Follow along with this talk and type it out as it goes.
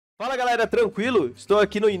Fala galera, tranquilo? Estou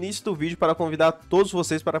aqui no início do vídeo para convidar todos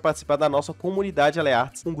vocês para participar da nossa comunidade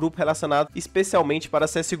aleArts, um grupo relacionado especialmente para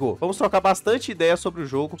CSGO. Vamos trocar bastante ideias sobre o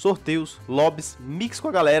jogo, sorteios, lobbies, mix com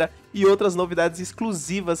a galera e outras novidades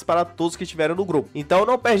exclusivas para todos que estiveram no grupo. Então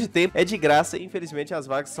não perde tempo, é de graça e infelizmente as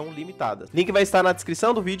vagas são limitadas. Link vai estar na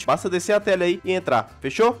descrição do vídeo, basta descer a tela aí e entrar.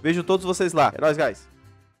 Fechou? Vejo todos vocês lá. É nóis, guys.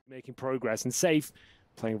 Making progress and safe.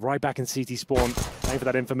 Playing right back in CT spawn, playing for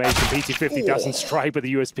that information. PT50 doesn't strike, but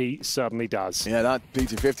the USP certainly does. Yeah, that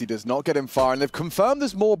PT50 does not get him far, and they've confirmed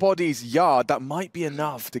there's more bodies yard. That might be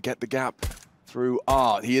enough to get the gap through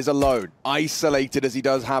Art. He is alone, isolated as he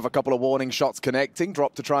does have a couple of warning shots connecting.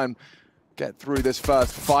 Drop to try and get through this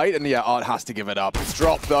first fight, and yeah, Art has to give it up. It's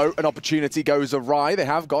dropped though, an opportunity goes awry. They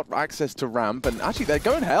have got access to ramp, and actually they're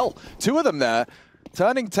going hell. Two of them there.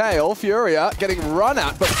 Turning tail, FURIA getting run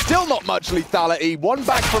at, but still not much lethality. One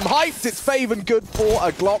back from Hyped, it's Faven good for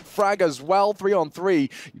a Glock frag as well, 3-on-3.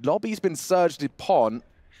 Lobby's been surged upon.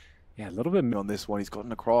 Yeah, a little bit On this one, he's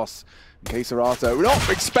gotten across. KSCERATO, not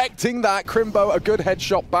expecting that. Crimbo, a good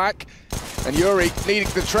headshot back. And Yuri needing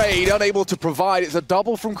the trade, unable to provide. It's a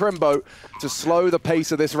double from Crimbo to slow the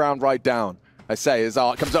pace of this round right down. I say, as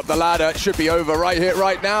Art comes up the ladder, it should be over right here,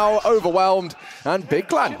 right now. Overwhelmed, and Big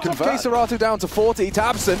Clan converts KSCERATO down to 40.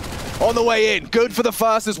 Tabson on the way in. Good for the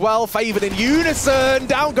first as well. Favored in unison.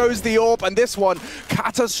 Down goes the AWP, and this one,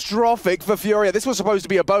 catastrophic for FURIA. This was supposed to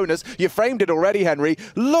be a bonus. You framed it already, Henry.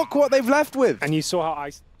 Look what they've left with. And you saw how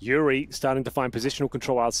Yuri starting to find positional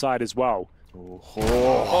control outside as well.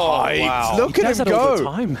 Wow. Look at him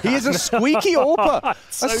go. He is a squeaky AWPer. I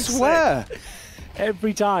swear. Sick.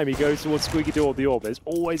 Every time he goes towards squeaky door of the AWP, there's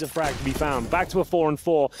always a frag to be found. Back to a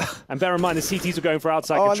 4-on-4, and bear in mind the CTs are going for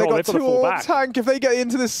outside control. And they got two AWP tank. If they get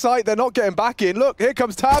into this site, they're not getting back in. Look, here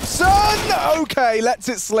comes Tabson. Okay, lets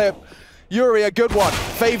it slip. Yuri, a good one.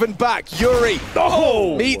 Faven back. Yuri.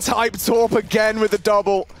 Oh! Meets Hype Torp again with the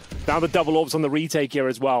double. Now the double AWPs on the retake here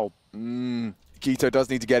as well. Keto does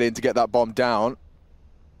need to get in to get that bomb down.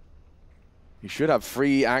 He should have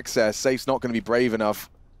free access. Safe's not going to be brave enough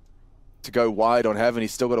to go wide on Heaven.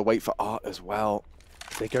 He's still got to wait for Art as well.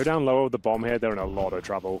 If they go down lower with the bomb here, they're in a lot of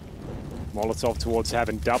trouble. Molotov towards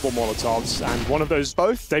Heaven, double Molotovs, and one of those,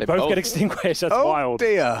 they both get extinguished. That's wild. Oh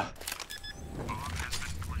dear.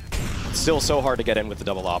 Still so hard to get in with the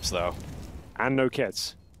double ops though. And no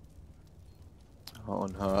kits.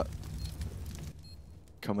 On Hurt.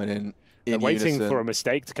 Coming in They're waiting unison. for a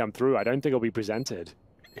mistake to come through. I don't think it'll be presented.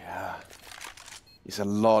 Yeah. It's a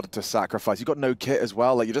lot to sacrifice. You've got no kit as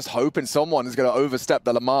well. Like, you're just hoping someone is going to overstep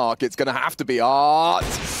the mark. It's going to have to be Art.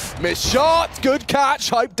 Missed shot. Good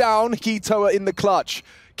catch. Hype down. Keto in the clutch.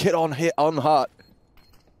 Kit on hit, unhurt.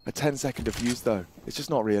 A 10-second defuse, though. It's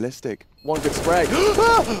just not realistic. One good spray.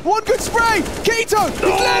 One good spray! Keto! He's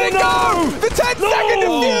letting go! The 10-second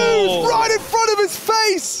defuse! Right in front of his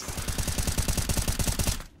face!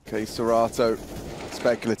 KSCERATO.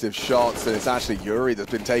 Speculative shots, and it's actually Yuri that's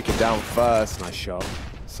been taken down first. Nice shot.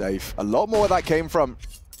 Safe. A lot more where that came from.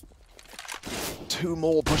 Two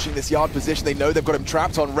more pushing this yard position. They know they've got him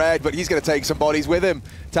trapped on red, but he's going to take some bodies with him.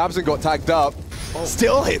 Tabson got tagged up.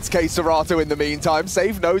 Still hits KSCERATO in the meantime.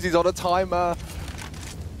 Safe knows he's on a timer.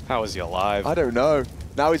 How is he alive? I don't know.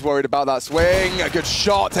 Now he's worried about that swing. A good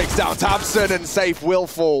shot takes down Tabson, and Safe will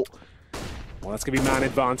fall. Well, that's going to be man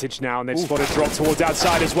advantage now, and they've spotted Drop towards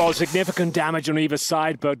outside as well. Significant damage on either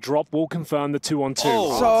side, but Drop will confirm the 2-on-2.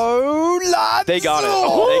 So, lads! They got it.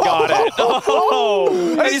 They got it.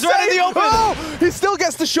 Oh! And he's right in the open! Oh, he still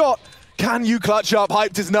gets the shot. Can you clutch up?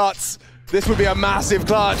 Hyped is nuts. This would be a massive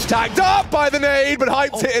clutch. Tagged up by the nade, but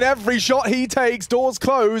Hyped's hitting every shot he takes. Doors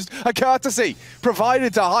closed. A courtesy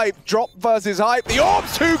provided to Hype. Drop versus Hype. The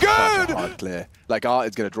AWP's too good! Hard clear. Like, Art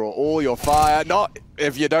is going to draw all your fire. Not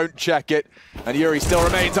if you don't check it. And Yuri still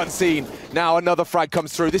remains unseen. Now another frag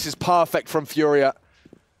comes through. This is perfect from FURIA.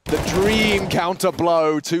 The dream counter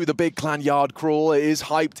blow to the Big Clan yard crawl. It is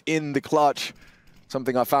Hyped in the clutch.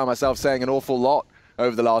 Something I found myself saying an awful lot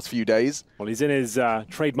over the last few days. Well, he's in his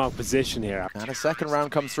trademark position here. And a second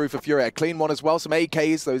round comes through for FURIA. A clean one as well. Some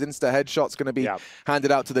AKs, those insta headshots going to be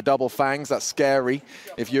handed out to the double fangs. That's scary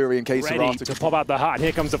if Yuri and KSCERATO ready to pop out the hut. And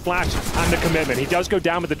here comes the flash and the commitment. He does go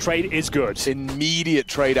down, but the trade is good. Immediate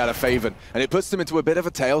trade out of Faven. And it puts them into a bit of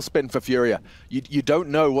a tailspin for FURIA. You don't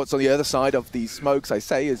know what's on the other side of these smokes, I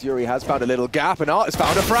say, as Yuri has found a little gap and Art has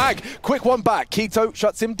found a frag. Quick one back. Keto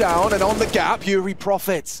shuts him down, and on the gap, Yuri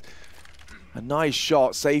profits. A nice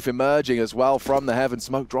shot, Safe emerging as well from the Heaven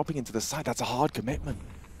smoke, dropping into the side. That's a hard commitment.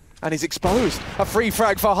 And he's exposed. A free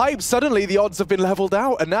frag for Hype. Suddenly the odds have been leveled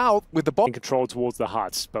out. And now with the bomb in control towards the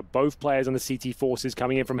huts, but both players on the CT forces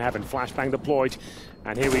coming in from heaven. Flashbang deployed.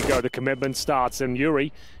 And here we go. The commitment starts. And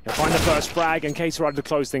Yuri, he'll find the first frag and KSCERATO to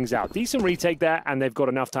close things out. Decent retake there, and they've got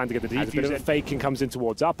enough time to get the defuse. Fake and comes in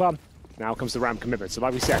towards upper. Now comes the ramp commitment. So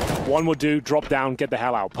like we said, one will do, drop down, get the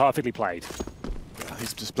hell out. Perfectly played.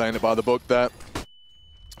 He's just playing it by the book there.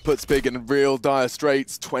 Puts Big in real dire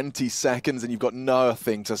straits. 20 seconds and you've got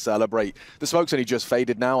nothing to celebrate. The smoke's only just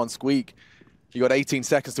faded now on Squeak. You got 18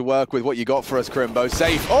 seconds to work with. What you got for us, Crimbo?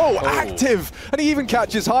 Safe. Oh, active! And he even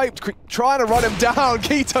catches Hype, trying to run him down.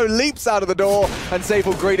 k1to leaps out of the door, and Safe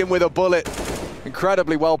will greet him with a bullet.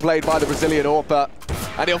 Incredibly well played by the Brazilian AWPer.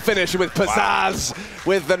 And he'll finish with pizzazz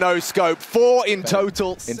with the no-scope. 4 in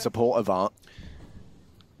total. In support of Art.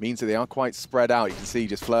 Means that they are quite spread out. You can see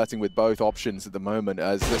just flirting with both options at the moment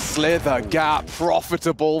as the slither gap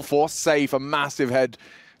profitable for Safe. A massive head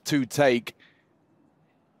to take.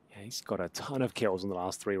 Yeah, he's got a ton of kills in the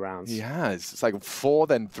last 3 rounds. He has. It's like 4,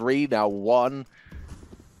 then 3, now 1.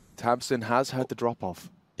 tabseN has heard the drop-off.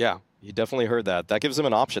 Yeah, he definitely heard that. That gives him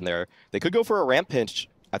an option there. They could go for a ramp pinch.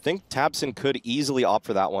 I think tabseN could easily opt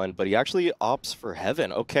for that one, but he actually opts for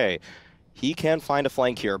Heaven. Okay. He can find a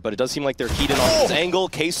flank here, but it does seem like they're keyed in on his angle.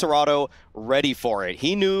 KSCERATO ready for it.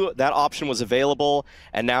 He knew that option was available,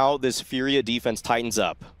 and now this FURIA defense tightens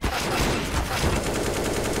up.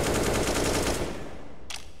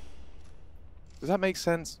 Does that make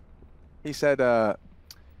sense? He said,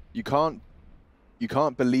 you can't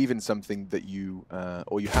believe in something that you,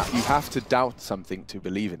 or you have to doubt something to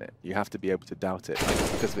believe in it. You have to be able to doubt it,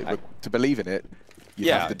 because to believe in it,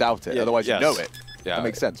 you have to doubt it. Otherwise, you know it. Yeah, that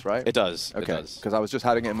makes sense, right? It does. Okay. It does. Because I was just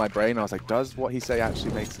having it in my brain. I was like, does what he say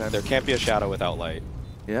actually make sense? There can't be a shadow without light.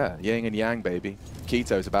 Yeah, yin and yang, baby.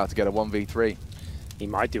 k1to's about to get a 1v3. He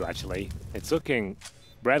might do, actually. It's looking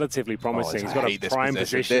relatively promising. He's got a prime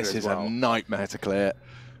position This is a nightmare to clear.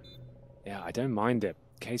 Yeah, I don't mind it.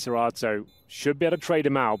 KSCERATO should be able to trade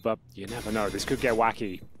him out, but you never know. This could get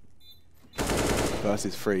wacky. First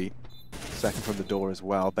is free. Second from the door as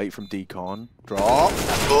well. Bait from Decon. Drop.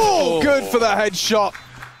 Oh, good for the headshot.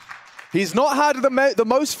 He's not had the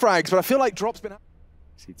most frags, but I feel like Drop's been...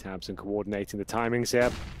 See tabseN coordinating the timings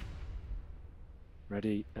here.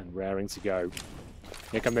 Ready and raring to go.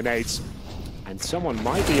 Here come the nades. And someone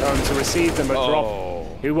might be home to receive them, but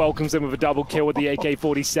Drop, who welcomes them with a double kill with the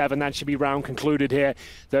AK-47. That should be round concluded here.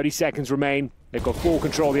 30 seconds remain. They've got full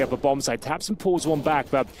control of the upper bomb side. tabseN pulls one back,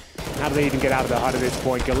 but how do they even get out of the hut at this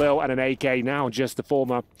point? Galil and an AK now, just the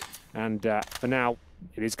former. And for now,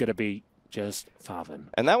 it is going to be just Favin.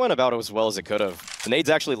 And that went about as well as it could have. The nades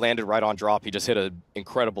actually landed right on Drop. He just hit an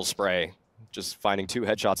incredible spray, just finding 2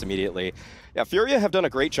 headshots immediately. Yeah, FURIA have done a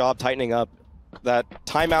great job tightening up that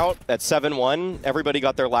timeout at 7-1. Everybody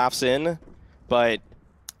got their laughs in, but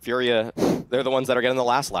FURIA, they're the ones that are getting the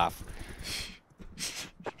last laugh.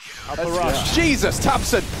 Jesus,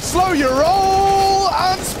 tabseN, slow your roll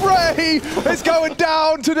and spray. It's going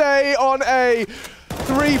down today on a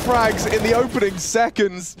 3 frags in the opening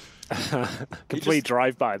seconds. Complete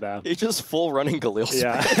drive-by there. He just full running Galil spray.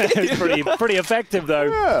 Yeah, it's pretty effective though.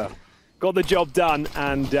 Yeah. Got the job done,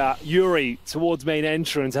 and Yuri towards main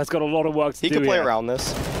entrance has got a lot of work to do. He can play around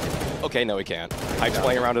this. Okay, no, he can't. Hype's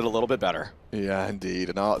playing around it a little bit better. Yeah, indeed.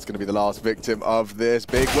 And Art's going to be the last victim of this.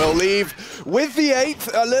 Big will leave with the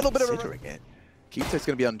 8th. A little bit of considering it. k1to's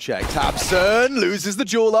going to be unchecked. tabseN loses the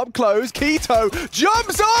duel up close. k1to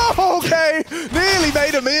jumps. Oh, okay. Nearly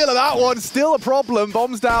made a meal of that one. Still a problem.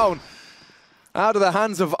 Bombs down. Out of the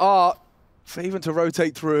hands of Art. Favin to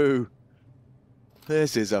rotate through.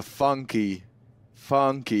 This is a funky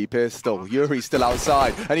pistol. Yuri's still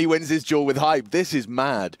outside, and he wins his duel with Hype. This is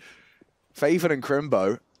mad. Favin and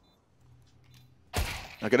Crimbo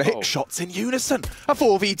are going to hit shots in unison. A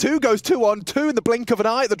 4v2 goes 2-on-2 in the blink of an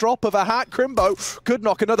eye at the drop of a hat. Crimbo could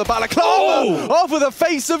knock another balaclava off of the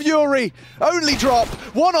face of Yuri. Only Drop,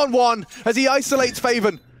 1-on-1 as he isolates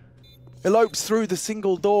Favin. Elopes through the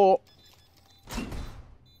single door.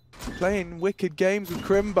 Playing wicked games with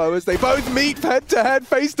Crimbo as they both meet head-to-head,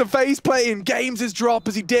 face-to-face, playing games as Drop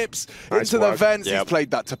as he dips into the vents. He's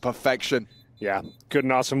played that to perfection. Yeah,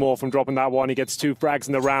 couldn't ask for more from dropping that one. He gets 2 frags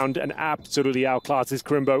in the round and absolutely outclasses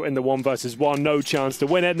Crimbo in the 1v1. No chance to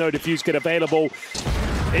win it, no defuse kit available.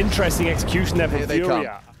 Interesting execution there from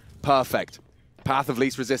FURIA. Perfect. Path of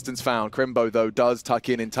least resistance found. Crimbo, though, does tuck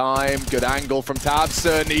in time. Good angle from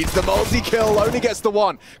tabseN. Needs the multi-kill. Only gets the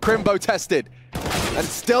 1. Crimbo tested. And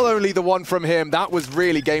still only the 1 from him. That was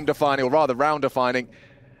really game-defining, or rather round-defining,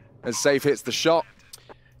 as Safe hits the shot.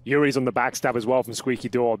 Yuri's on the backstab as well from Squeaky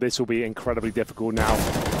Door. This will be incredibly difficult now.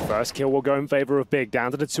 First kill will go in favor of Big.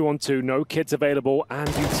 Down to the 2-on-2. No kits available and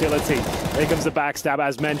utility. Here comes the backstab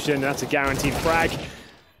as mentioned. That's a guaranteed frag.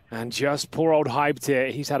 And just poor old Hyped here.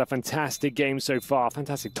 He's had a fantastic game so far.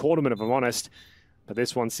 Fantastic tournament, if I'm honest. But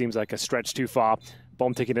this one seems like a stretch too far.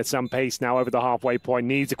 Bomb ticking at some pace now over the halfway point.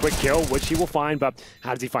 Needs a quick kill, which he will find, but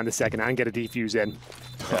how does he find the second and get a defuse in?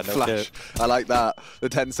 Yeah, no Flash. I like that. The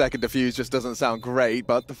 10-second defuse just doesn't sound great,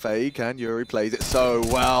 but the fake, and Yuri plays it so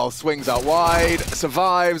well. Swings out wide,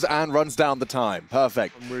 survives, and runs down the time.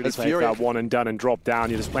 Perfect. Really playing that one and done and drop down.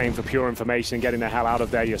 You're just playing for pure information and getting the hell out of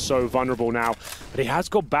there. You're so vulnerable now. But he has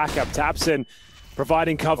got backup. Tapson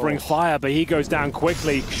providing covering fire, but he goes down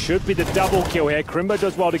quickly. Should be the double kill here. Crimbo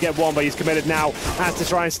does well to get one, but he's committed now. Has to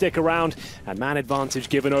try and stick around. And man advantage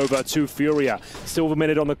given over to FURIA. Still a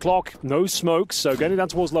minute on the clock. No smokes, so getting down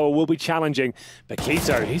towards lower will be challenging. But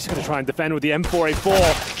Keto, he's going to try and defend with the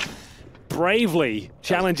M4A4. Bravely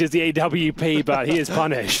challenges the AWP, but he is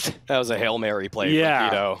punished. That was a Hail Mary play from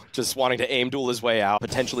Keto. Just wanting to aim duel his way out,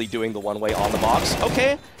 potentially doing the one-way on the box.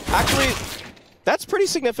 Okay, actually, that's pretty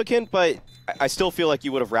significant, but I still feel like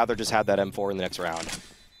you would have rather just had that M4 in the next round.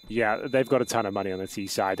 Yeah, they've got a ton of money on the T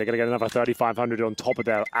side. They're going to get another 3,500 on top of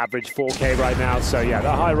their average 4K right now. So yeah,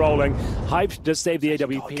 they're high rolling. Hype does save the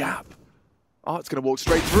AWP. Gap. Oh, it's going to walk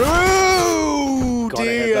straight through.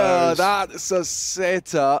 Dear, that's a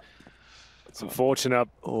sitter. It's unfortunate.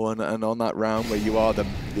 Oh, and on that round where you are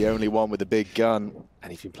the only one with a big gun.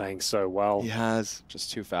 And he's been playing so well. He has.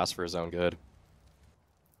 Just too fast for his own good.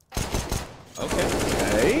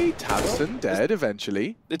 Okay, Tabson dead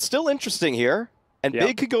eventually. It's still interesting here, and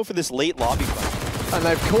Big could go for this late lobby fight. And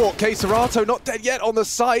they've caught KSCERATO, not dead yet on the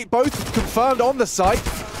site. Both confirmed on the site.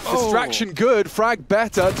 Distraction good, frag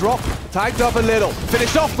better, drop, tagged up a little.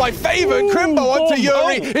 Finished off by Favor, and Crimbo onto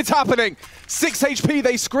Yuri. It's happening. 6 HP,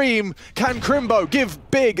 they scream. Can Crimbo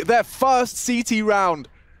give Big their first CT round?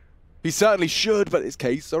 He certainly should, but it's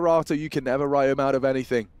KSCERATO. You can never write him out of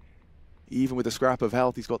anything. Even with a scrap of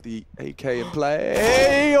health, he's got the AK in play.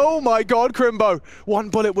 Hey, oh my God, Crimbo. One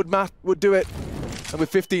bullet would do it. And with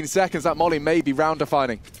 15 seconds, that molly may be round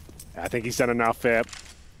defining. I think he's done enough here.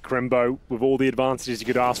 Crimbo, with all the advantages you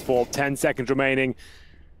could ask for, 10 seconds remaining.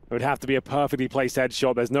 It would have to be a perfectly placed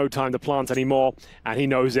headshot. There's no time to plant anymore, and he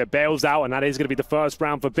knows it. Bails out, and that is going to be the first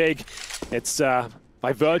round for Big. It's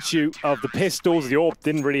by virtue of the pistols, the AWP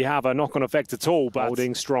didn't really have a knock-on effect at all, but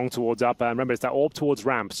holding strong towards up. Remember, it's that AWP towards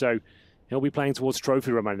ramp, so he'll be playing towards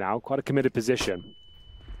trophy room right now. Quite a committed position.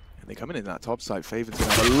 And they're coming in that top side. Favor's going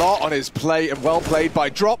to have a lot on his plate, and well played by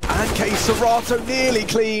Drop and KSCERATO. Nearly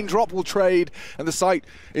clean. Drop will trade, and the site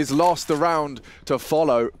is lost. The round to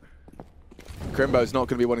follow. Crimbo's not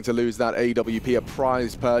going to be wanting to lose that AWP, a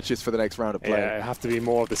prize purchase for the next round of play. Yeah, it have to be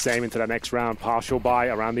more of the same into that next round. Partial buy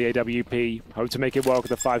around the AWP. Hope to make it work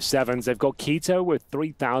with the 5.7s. They've got Keto with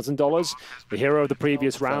 $3,000, the hero of the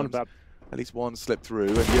previous round. But at least one slip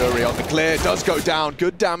through, and Yuri on the clear does go down.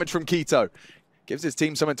 Good damage from Keto. Gives his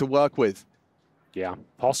team something to work with. Yeah,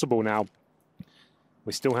 possible now.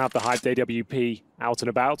 We still have the hyped AWP out and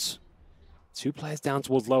about. 2 players down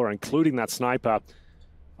towards lower, including that sniper.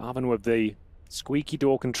 Marvin with the squeaky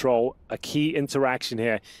door control, a key interaction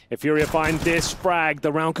here. If FURIA find this frag,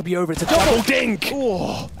 the round could be over. It's a double dink!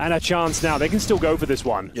 Oh. And a chance now. They can still go for this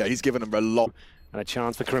one. Yeah, he's given them a lot. And a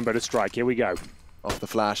chance for Crimbo to strike. Here we go. Off the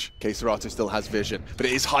flash, KSCERATO still has vision, but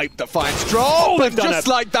it is Hype that finds Drop, and just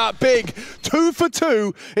like that, Big 2 for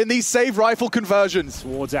 2 in these save rifle conversions.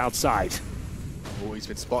 Towards outside. Oh, he's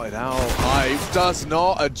been spotted out. Hype does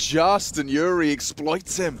not adjust, and Yuri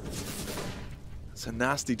exploits him. It's a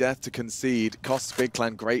nasty death to concede. Costs Big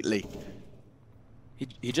Clan greatly.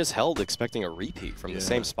 He just held expecting a repeat from the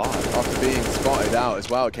same spot. After being spotted out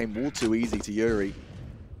as well, it came all too easy to Yuri.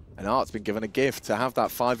 And Art's been given a gift to have that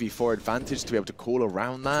 5v4 advantage, to be able to call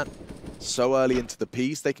around that. So early into the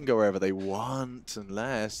piece, they can go wherever they want,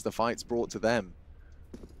 unless the fight's brought to them.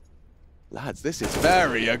 Lads, this is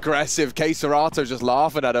very aggressive. KSCERATO just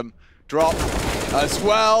laughing at him. Drop as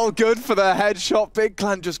well. Good for the headshot. Big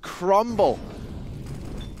Clan just crumble.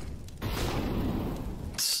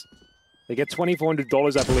 They get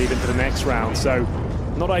 $2,400, I believe, into the next round. So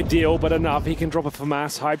not ideal, but enough. He can drop it for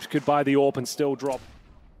mass. Hyped could buy the AWP and still drop.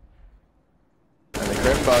 And the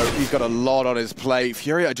Crimbo, he's got a lot on his plate.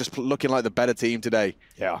 FURIA just looking like the better team today.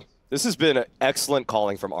 Yeah. This has been excellent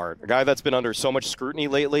calling from Art. A guy that's been under so much scrutiny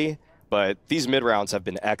lately, but these mid-rounds have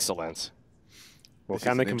been excellent. Well,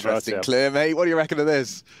 can they convert it? Clear, mate. What do you reckon of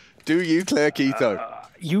this? Do you clear Keto?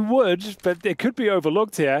 You would, but it could be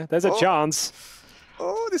overlooked here. There's a chance.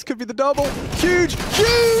 Oh, this could be the double. Huge,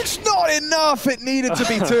 huge! Not enough! It needed to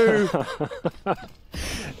be 2.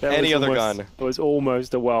 Any other gun. It was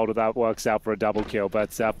almost a world if that works out for a double kill,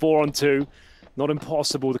 but 4 on 2. Not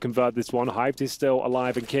impossible to convert this one. Hyped is still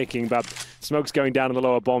alive and kicking, but smoke's going down on the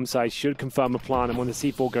lower bomb site. Should confirm a plan, and when the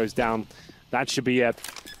C4 goes down, that should be it.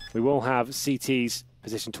 We will have CTs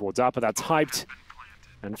positioned towards upper. That's Hyped,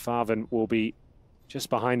 and Farven will be just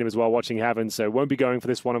behind him as well, watching Heaven, so won't be going for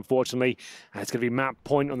this one, unfortunately. And it's going to be map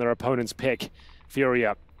point on their opponent's pick.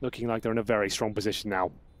 FURIA looking like they're in a very strong position now.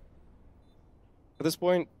 At this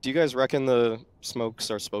point, do you guys reckon the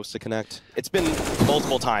smokes are supposed to connect? It's been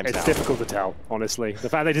multiple times It's now. difficult to tell, honestly. The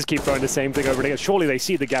fact they just keep throwing the same thing over and again. Surely they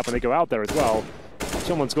see the gap when they go out there as well.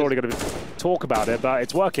 Someone's already got to talk about it, but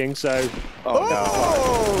it's working, so...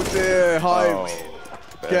 Oh, dear, Hype.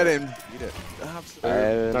 Get him.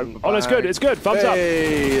 Oh, it's good, it's good. Thumbs up.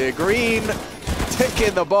 Hey, green tick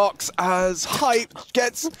in the box as Hype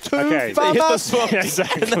gets 2 Okay. They hit the thumbs. smokes.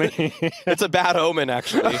 Exactly. It's a bad omen,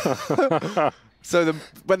 actually. So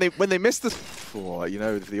when they miss the... Oh, you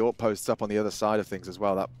know, the AWP posts up on the other side of things as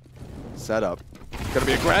well, that setup. Gonna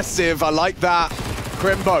be aggressive, I like that.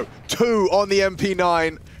 Crimbo, 2 on the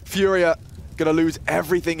MP9. FURIA gonna lose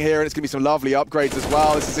everything here, and it's gonna be some lovely upgrades as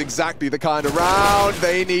well. This is exactly the kind of round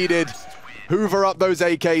they needed. Hoover up those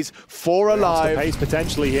AKs, 4 alive. The pace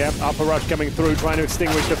potentially here. Upper rush coming through, trying to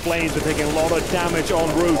extinguish the flames, but taking a lot of damage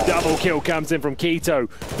en route. Double kill comes in from Keto,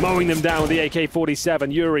 mowing them down with the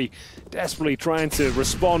AK-47. Yuri desperately trying to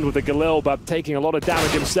respond with the Galil, but taking a lot of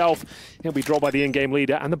damage himself. He'll be dropped by the in-game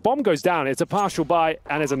leader, and the bomb goes down. It's a partial buy,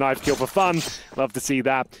 and it's a knife kill for fun. Love to see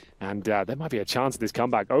that. And there might be a chance of this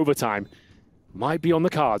comeback. Overtime might be on the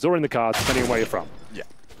cards, or in the cards, depending on where you're from. Yeah.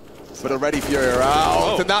 But already FURIA are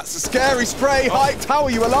out, and that's a scary spray. Hyped, how are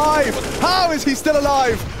you alive? How is he still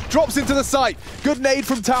alive? Drops into the site. Good nade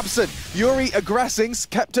from Tabson. Yuri aggressing,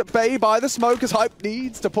 kept at bay by the smoke as Hype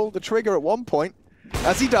needs to pull the trigger at one point.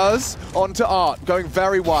 As he does, onto Art, going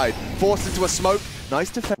very wide. Forced into a smoke. Nice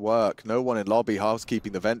defense work. No one in lobby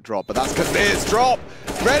housekeeping the vent drop, but that's Kazir's drop.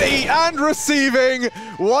 Ready and receiving.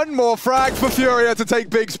 One more frag for FURIA to take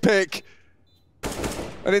Big's pick.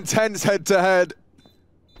 An intense head-to-head.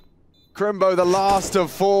 Crimbo, the last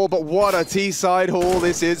of 4, but what a T-side haul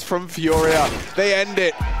this is from FURIA. They end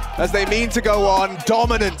it as they mean to go on.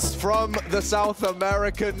 Dominance from the South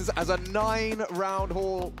Americans as a 9-round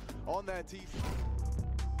haul on their T-side.